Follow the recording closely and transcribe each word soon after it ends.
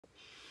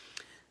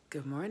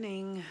Good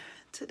morning.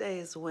 Today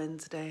is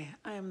Wednesday.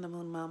 I am the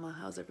Moon Mama.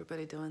 How's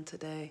everybody doing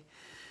today?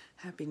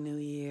 Happy New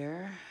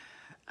Year.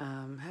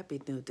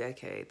 Happy New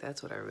Decade.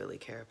 That's what I really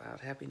care about.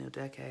 Happy New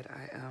Decade.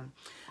 I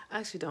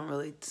actually don't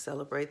really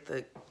celebrate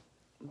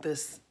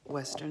this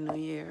Western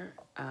New Year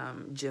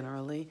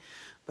generally,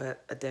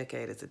 but a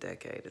decade is a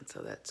decade, and so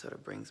that sort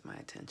of brings my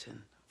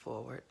attention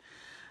forward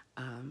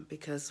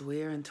because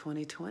we're in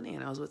 2020,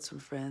 and I was with some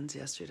friends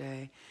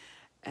yesterday,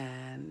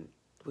 and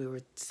we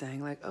were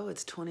saying like, oh,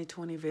 it's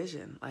 2020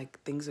 vision. Like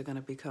things are going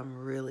to become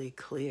really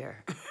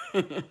clear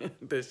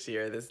this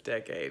year, this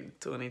decade,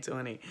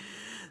 2020.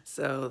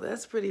 So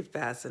that's pretty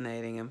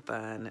fascinating and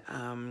fun.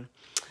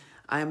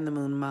 I'm the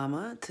Moon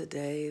Mama.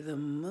 Today the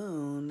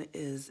moon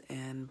is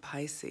in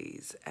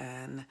Pisces,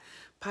 and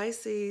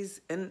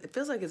it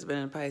feels like it's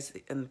been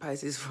in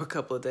Pisces for a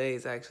couple of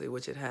days actually,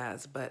 which it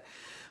has, but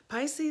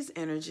Pisces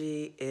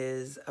energy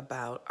is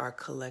about our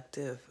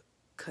collective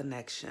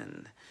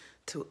connection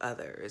to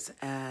others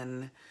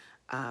and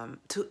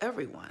to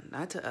everyone,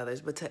 not to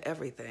others, but to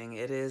everything.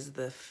 It is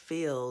the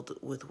field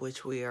with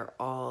which we are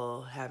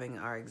all having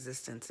our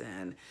existence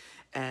in.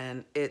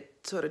 And it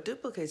sort of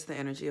duplicates the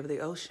energy of the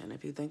ocean.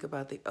 If you think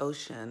about the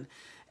ocean,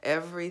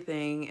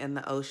 everything in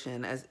the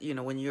ocean, as you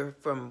know, if you're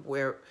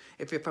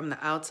from the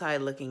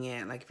outside looking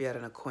in, like if you had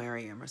an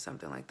aquarium or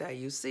something like that,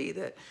 you see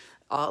that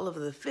all of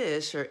the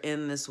fish are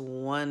in this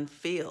one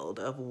field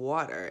of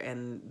water,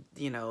 and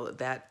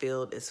that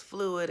field is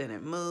fluid and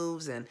it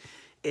moves, and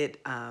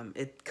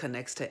it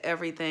connects to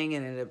everything,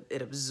 and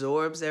it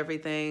absorbs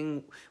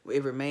everything.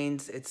 It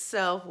remains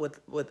itself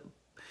with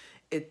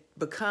it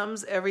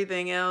becomes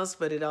everything else,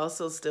 but it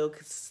also still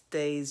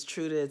stays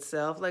true to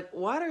itself. Like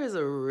water is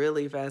a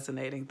really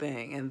fascinating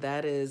thing, and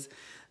that is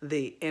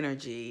the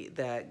energy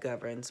that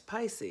governs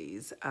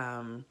Pisces.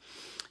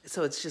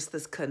 So it's just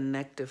this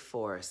connective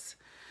force.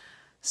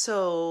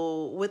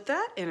 So with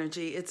that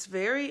energy, it's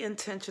very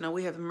intentional.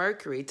 We have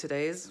Mercury.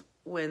 Today is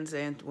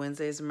Wednesday, and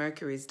Wednesday is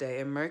Mercury's day,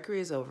 and Mercury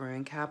is over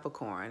in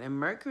Capricorn. And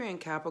Mercury in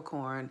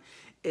Capricorn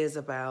is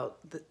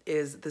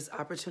this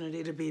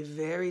opportunity to be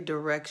very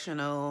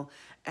directional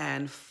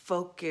and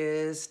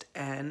focused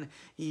and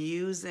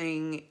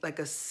using like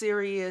a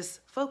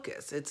serious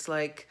focus. It's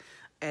like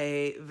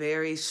a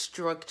very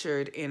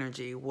structured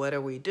energy. What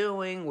are we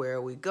doing? Where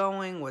are we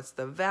going? What's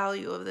the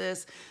value of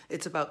this?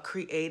 It's about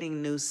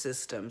creating new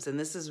systems. And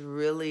this is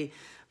really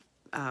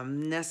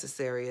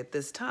necessary at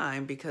this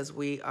time because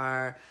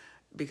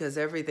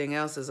everything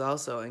else is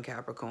also in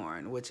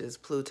Capricorn, which is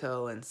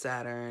Pluto and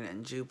Saturn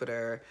and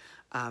Jupiter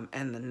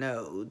and the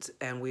nodes.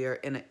 And we are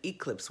in an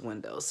eclipse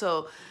window.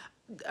 So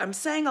I'm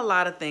saying a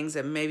lot of things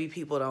that maybe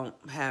people don't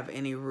have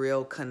any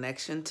real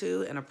connection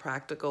to in a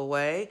practical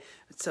way.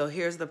 So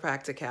here's the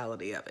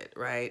practicality of it,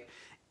 right?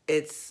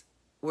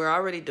 We're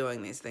already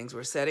doing these things.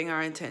 We're setting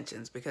our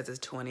intentions because it's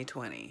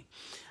 2020.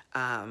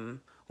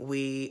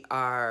 We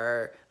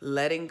are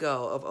letting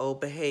go of old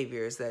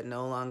behaviors that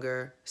no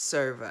longer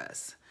serve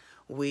us.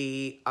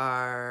 We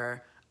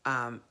are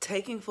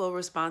taking full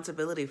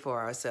responsibility for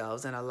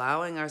ourselves and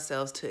allowing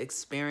ourselves to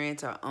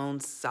experience our own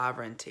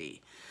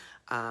sovereignty.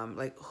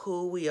 Like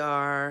who we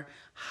are,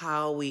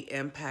 how we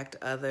impact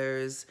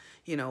others,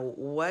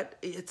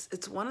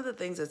 it's one of the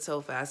things that's so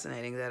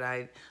fascinating that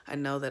I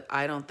know that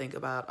I don't think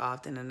about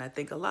often, and I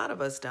think a lot of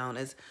us don't,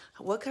 is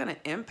what kind of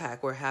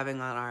impact we're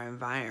having on our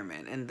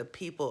environment and the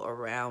people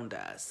around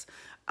us.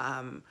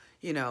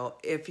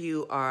 If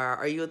you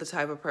are you the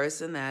type of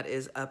person that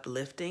is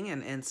uplifting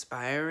and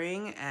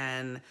inspiring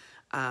and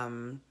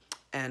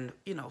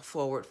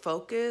forward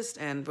focused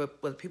and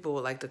what people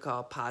would like to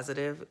call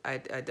positive? I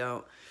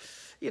don't.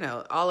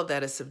 All of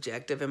that is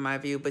subjective in my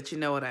view, but you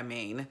know what I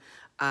mean.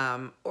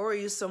 Or are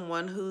you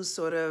someone who's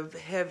sort of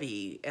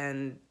heavy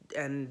and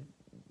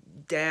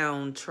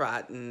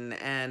downtrodden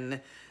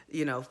and,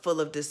 full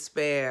of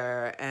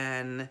despair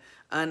and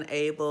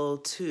unable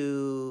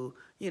to,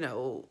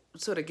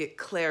 sort of get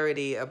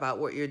clarity about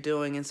what you're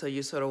doing, and so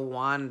you sort of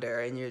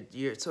wander and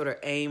you're sort of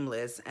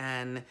aimless,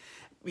 and,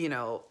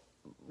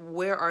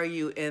 where are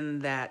you in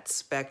that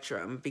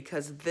spectrum?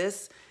 Because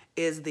this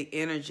is the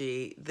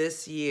energy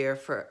this year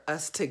for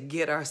us to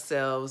get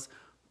ourselves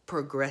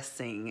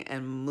progressing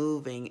and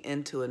moving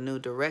into a new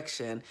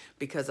direction,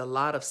 because a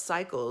lot of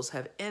cycles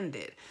have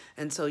ended.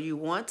 And so you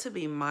want to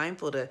be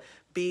mindful to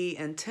be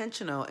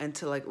intentional and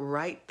to like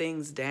write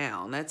things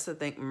down. That's the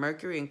thing.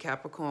 Mercury and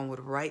Capricorn would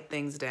write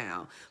things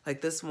down.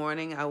 Like this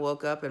morning I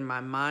woke up and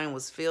my mind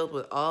was filled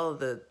with all of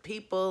the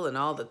people and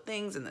all the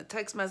things and the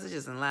text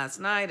messages, and last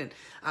night and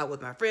out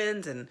with my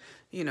friends and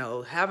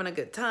having a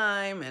good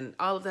time and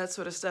all of that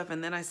sort of stuff.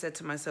 And then I said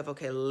to myself,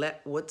 okay,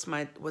 what's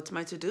my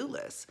to-do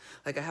list?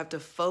 Like I have to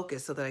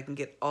focus so that I can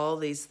get all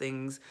these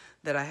things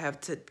that I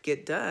have to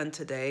get done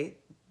today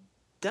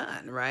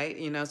done, right?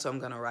 So I'm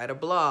going to write a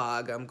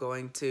blog. I'm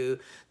going to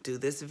do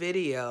this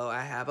video.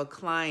 I have a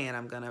client.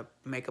 I'm going to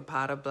make a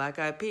pot of black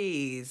eyed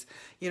peas.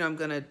 I'm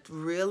going to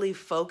really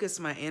focus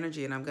my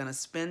energy, and I'm going to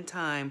spend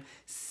time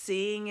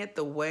seeing it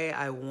the way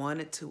I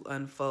want it to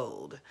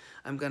unfold.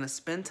 I'm going to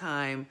spend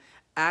time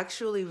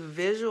actually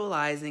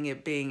visualizing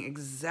it being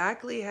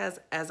exactly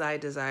as I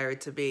desire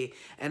it to be.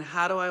 And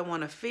how do I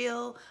want to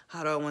feel?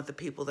 How do I want the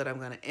people that I'm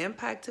going to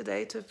impact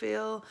today to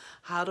feel?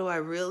 How do I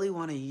really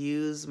want to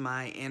use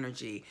my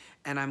energy?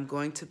 And I'm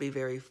going to be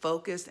very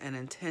focused and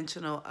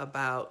intentional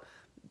about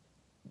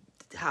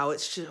how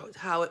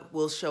it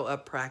will show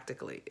up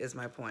practically is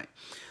my point.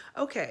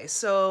 Okay,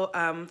 so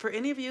for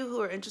any of you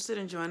who are interested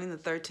in joining the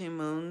 13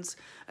 Moons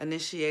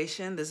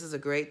initiation, this is a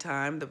great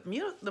time.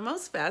 The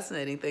most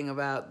fascinating thing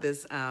about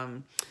this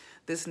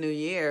new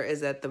year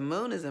is that the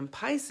moon is in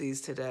Pisces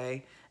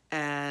today,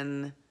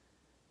 and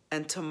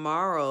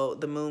tomorrow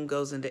the moon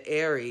goes into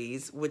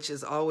Aries, which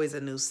is always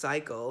a new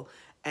cycle,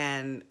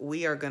 and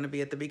we are going to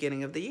be at the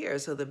beginning of the year.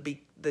 So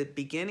the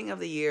beginning of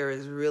the year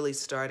is really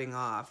starting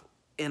off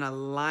in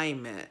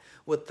alignment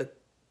with the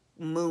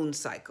moon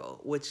cycle,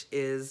 which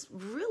is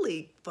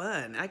really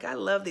fun. I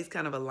love these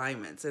kind of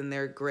alignments, and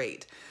they're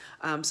great.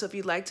 So if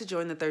you'd like to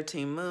join the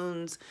 13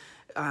 Moons,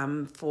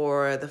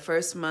 for the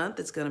first month,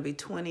 it's going to be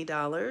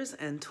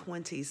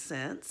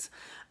 $20.20.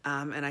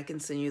 And I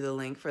can send you the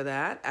link for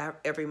that.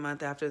 Every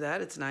month after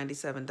that, it's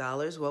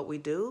 $97. What we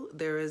do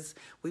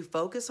we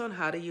focus on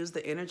how to use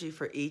the energy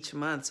for each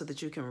month so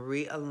that you can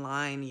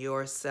realign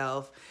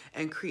yourself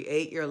and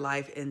create your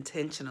life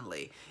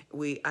intentionally.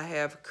 I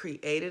have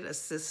created a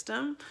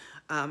system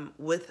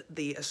with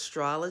the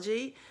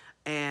astrology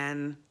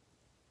and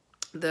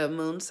the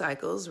moon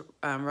cycles.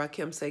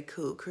 Rakim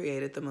Sekou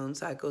created the moon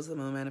cycles, the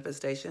moon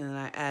manifestation, and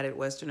I added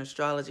Western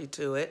astrology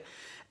to it.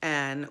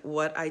 And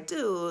what I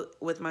do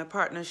with my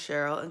partners,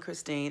 Cheryl and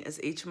Christine,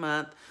 is each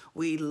month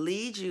we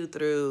lead you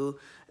through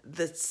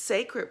the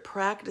sacred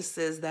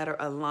practices that are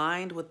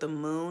aligned with the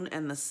moon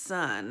and the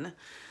sun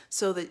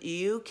so that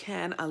you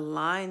can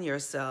align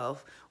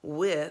yourself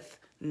with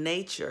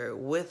nature,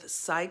 with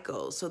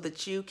cycles, so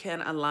that you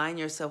can align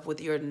yourself with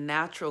your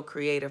natural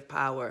creative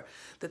power.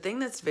 The thing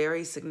that's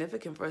very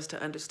significant for us to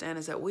understand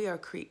is that we are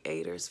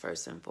creators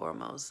first and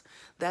foremost.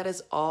 That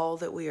is all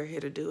that we are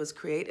here to do, is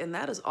create, and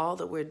that is all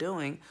that we're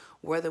doing,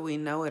 whether we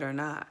know it or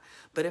not.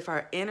 But if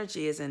our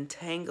energy is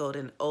entangled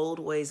in old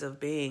ways of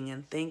being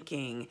and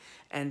thinking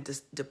and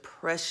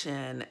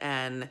depression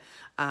and,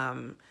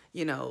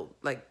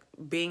 like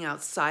being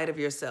outside of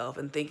yourself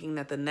and thinking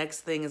that the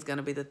next thing is going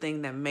to be the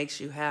thing that makes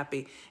you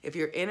happy. If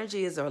your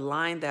energy is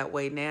aligned that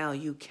way now,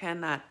 you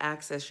cannot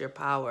access your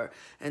power.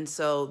 And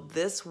so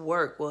this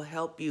work will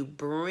help you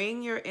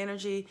bring your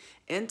energy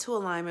into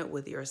alignment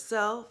with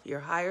yourself,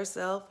 your higher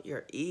self,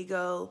 your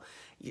ego,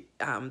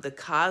 the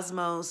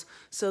cosmos,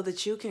 so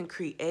that you can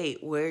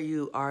create where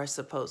you are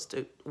supposed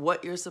to,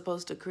 what you're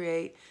supposed to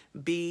create,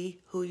 be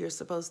who you're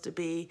supposed to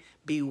be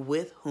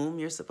with whom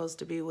you're supposed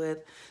to be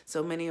with.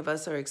 So many of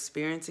us are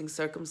experiencing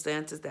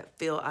circumstances that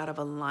feel out of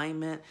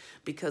alignment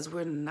because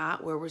we're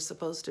not where we're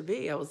supposed to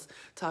be. I was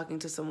talking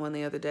to someone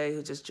the other day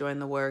who just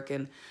joined the work,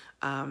 and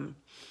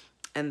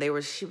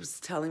she was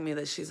telling me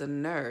that she's a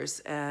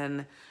nurse,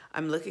 and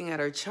I'm looking at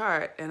her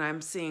chart and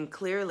I'm seeing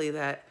clearly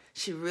that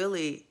she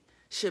really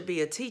should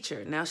be a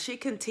teacher. Now, she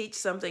can teach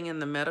something in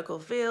the medical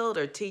field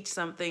or teach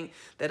something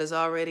that is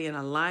already in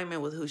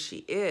alignment with who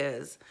she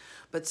is.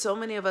 But so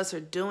many of us are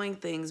doing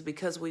things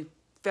because we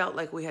felt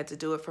like we had to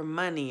do it for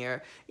money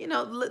or,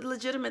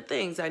 legitimate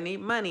things. I need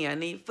money. I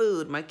need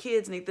food. My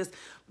kids need this.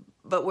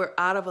 But we're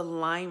out of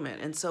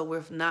alignment. And so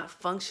we're not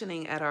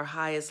functioning at our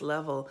highest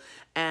level.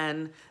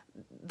 And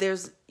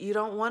you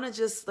don't want to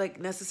just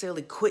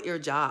necessarily quit your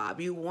job.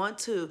 You want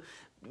to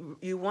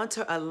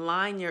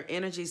align your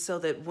energy so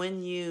that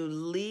when you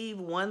leave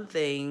one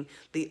thing,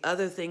 the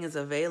other thing is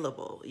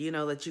available.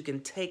 That you can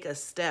take a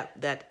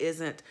step that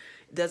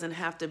doesn't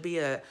have to be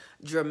a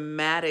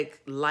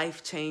dramatic,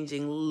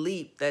 life-changing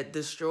leap that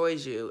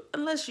destroys you.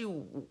 And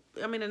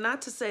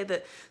not to say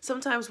that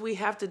sometimes we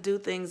have to do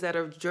things that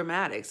are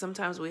dramatic.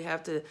 Sometimes we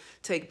have to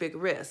take big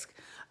risks.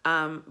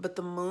 But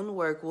the moon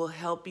work will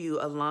help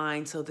you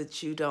align so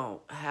that you don't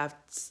have.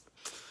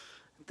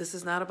 This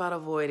is not about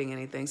avoiding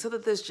anything, so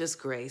that there's just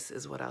grace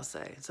is what I'll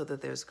say. So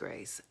that there's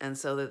grace, and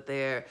so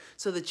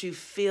that you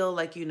feel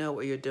like you know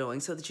what you're doing,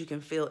 so that you can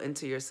feel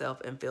into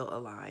yourself and feel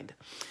aligned.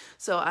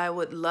 So I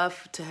would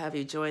love to have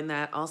you join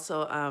that.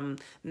 Also,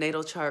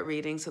 natal chart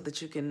reading so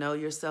that you can know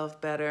yourself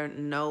better,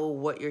 know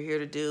what you're here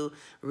to do,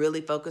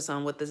 really focus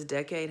on what this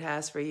decade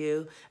has for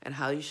you and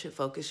how you should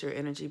focus your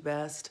energy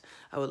best.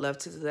 I would love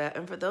to do that.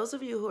 And for those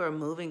of you who are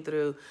moving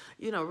through,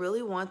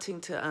 really wanting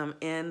to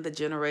end the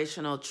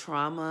generational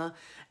trauma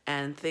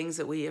and things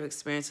that we have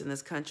experienced in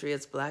this country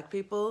as Black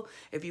people,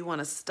 if you want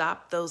to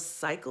stop those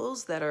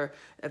cycles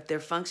if they're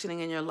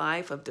functioning in your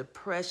life of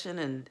depression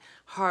and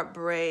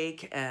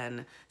heartbreak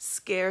and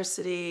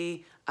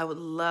scarcity, I would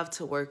love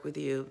to work with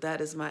you. That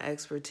is my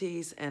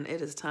expertise, and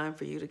it is time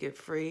for you to get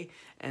free,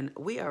 and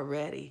we are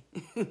ready.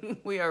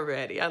 We are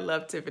ready. I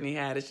love Tiffany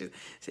Haddish.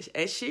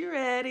 Is she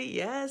ready?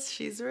 Yes,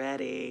 she's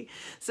ready.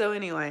 So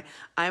anyway,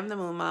 I'm the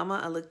Moon Mama.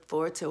 I look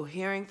forward to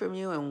hearing from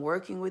you and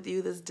working with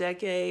you this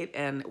decade,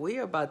 and we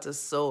are about to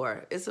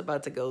soar. It's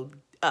about to go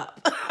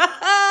up.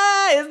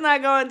 It's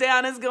not going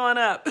down, it's going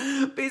up.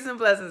 Peace and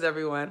blessings,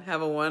 everyone.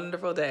 Have a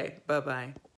wonderful day. Bye-bye.